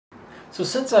So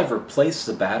since I've replaced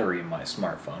the battery in my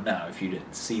smartphone, now if you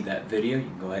didn't see that video, you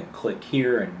can go ahead and click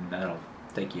here and that'll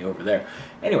take you over there.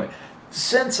 Anyway,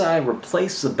 since I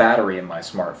replaced the battery in my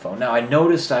smartphone, now I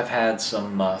noticed I've had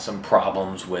some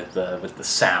problems with the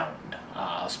sound,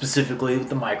 specifically with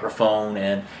the microphone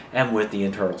and with the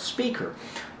internal speaker.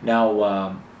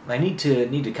 Now I need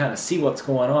to kind of see what's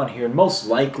going on here, and most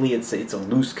likely it's a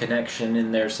loose connection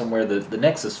in there somewhere. The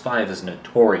Nexus 5 is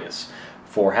notorious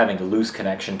for having a loose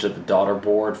connection to the daughter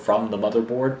board from the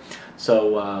motherboard.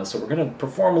 So so we're going to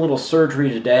perform a little surgery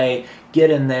today, get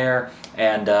in there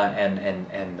and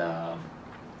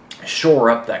shore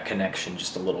up that connection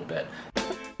just a little bit.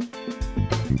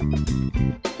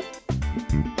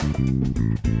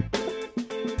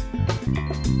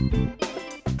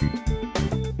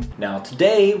 Now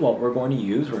today what we're going to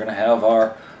use, we're going to have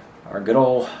our good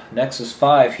old Nexus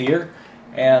 5 here,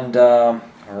 and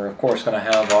we're of course going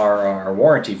to have our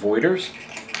warranty voiders,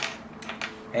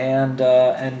 and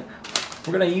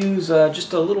we're going to use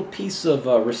just a little piece of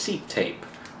receipt tape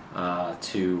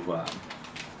to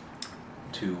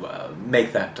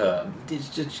make that,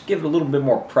 just give it a little bit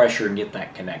more pressure and get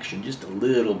that connection just a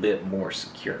little bit more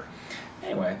secure.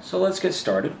 Anyway, so let's get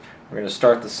started. We're going to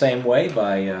start the same way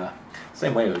by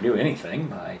same way we do anything,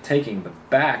 by taking the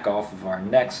back off of our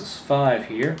Nexus 5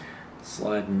 here,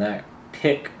 sliding that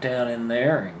pick down in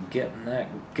there and getting that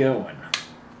going.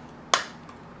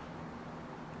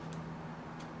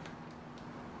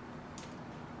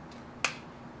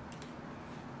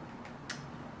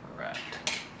 Right.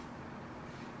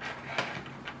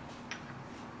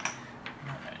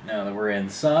 Alright, now that we're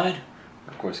inside,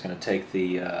 we're of course going to take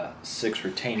the 6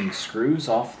 retaining screws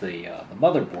off the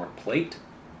motherboard plate.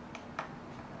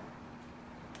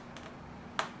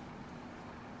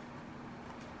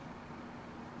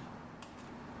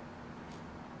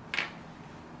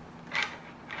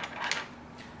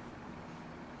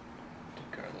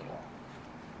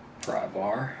 Pry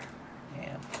bar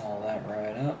and pull that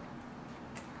right up.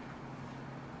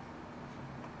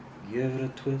 Give it a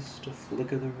twist, a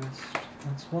flick of the wrist.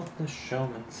 That's what the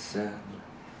showman said.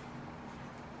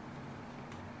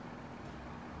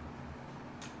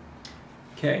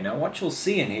 Okay, now what you'll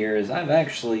see in here is I've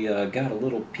actually got a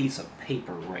little piece of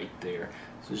paper right there.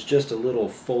 So it's just a little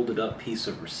folded up piece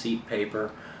of receipt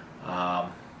paper.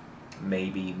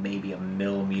 Maybe a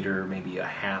millimeter, maybe a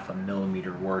half a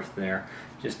millimeter worth there,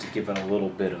 just to give it a little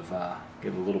bit of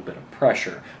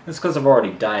pressure. That's because I've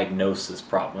already diagnosed this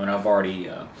problem, and I've already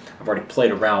played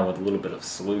around with a little bit of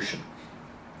solution.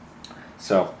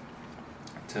 So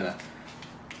to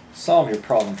solve your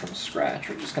problem from scratch,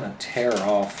 we're just going to tear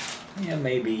off,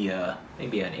 maybe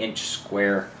an inch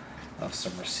square of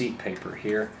some receipt paper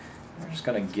here. We're just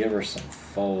going to give her some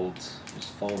folds. Just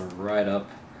fold her right up.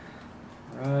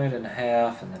 Right in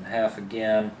half, and then half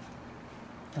again.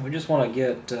 And we just want to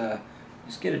get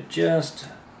it just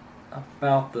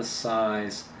about the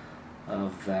size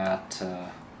of that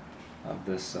of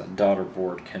this daughter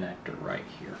board connector right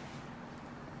here.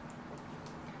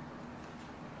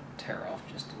 Tear off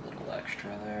just a little extra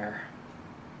there,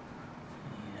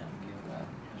 and give that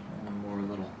just one more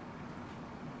little.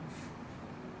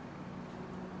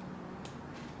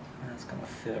 That's going to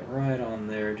fit right on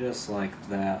there, just like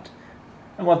that.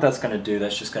 And what that's going to do,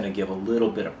 that's just going to give a little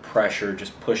bit of pressure,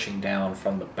 just pushing down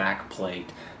from the back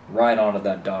plate right onto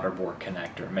that daughter board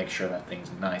connector. Make sure that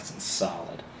thing's nice and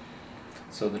solid.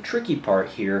 So the tricky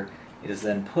part here is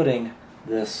then putting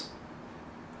this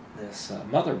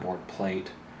motherboard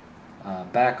plate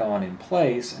back on in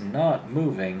place and not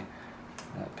moving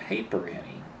that paper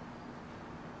any.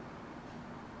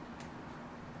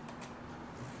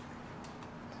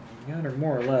 So we got her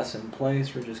more or less in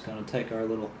place. We're just going to take our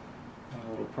little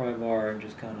pry bar and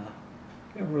just kind of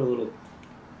give her a little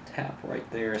tap right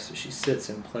there so she sits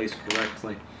in place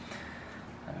correctly.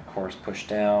 And of course push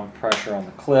down, pressure on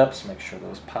the clips, make sure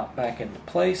those pop back into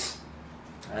place.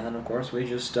 And then of course we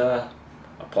just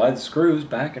apply the screws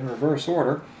back in reverse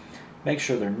order. Make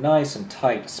sure they're nice and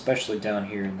tight, especially down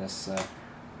here in this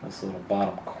little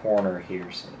bottom corner here,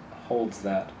 so it holds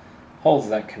that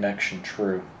connection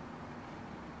true.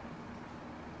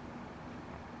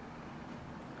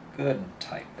 Good and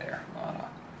tight there. A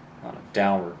lot of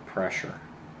downward pressure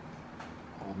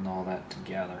holding all that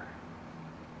together.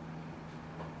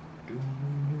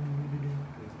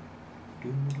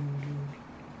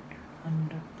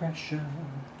 Under pressure,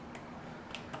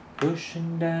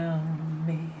 pushing down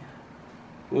me,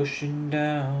 pushing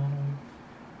down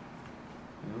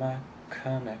my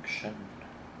connection.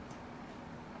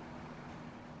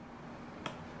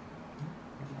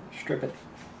 Strip it.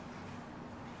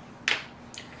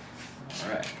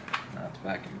 Alright, now to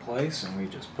back in place, and we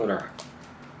just put our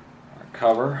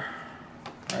cover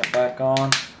right back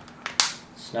on,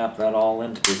 snap that all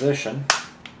into position.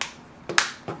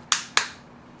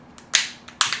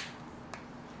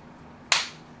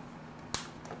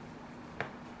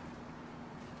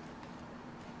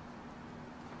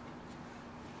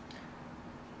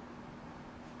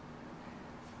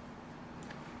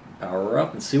 Power her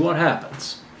up and see what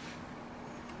happens.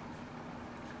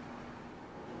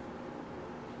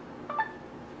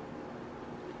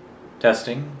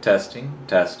 Testing, testing,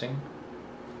 testing.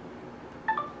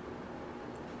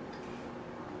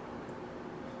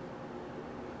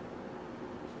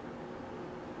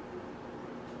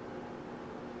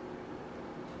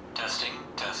 Testing,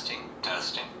 testing,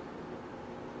 testing.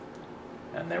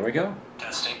 And there we go.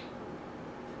 Testing.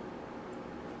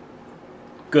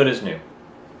 Good as new.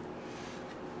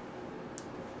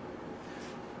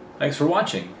 Thanks for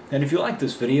watching, and if you like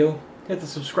this video, hit the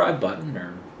subscribe button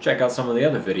or check out some of the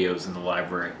other videos in the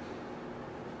library.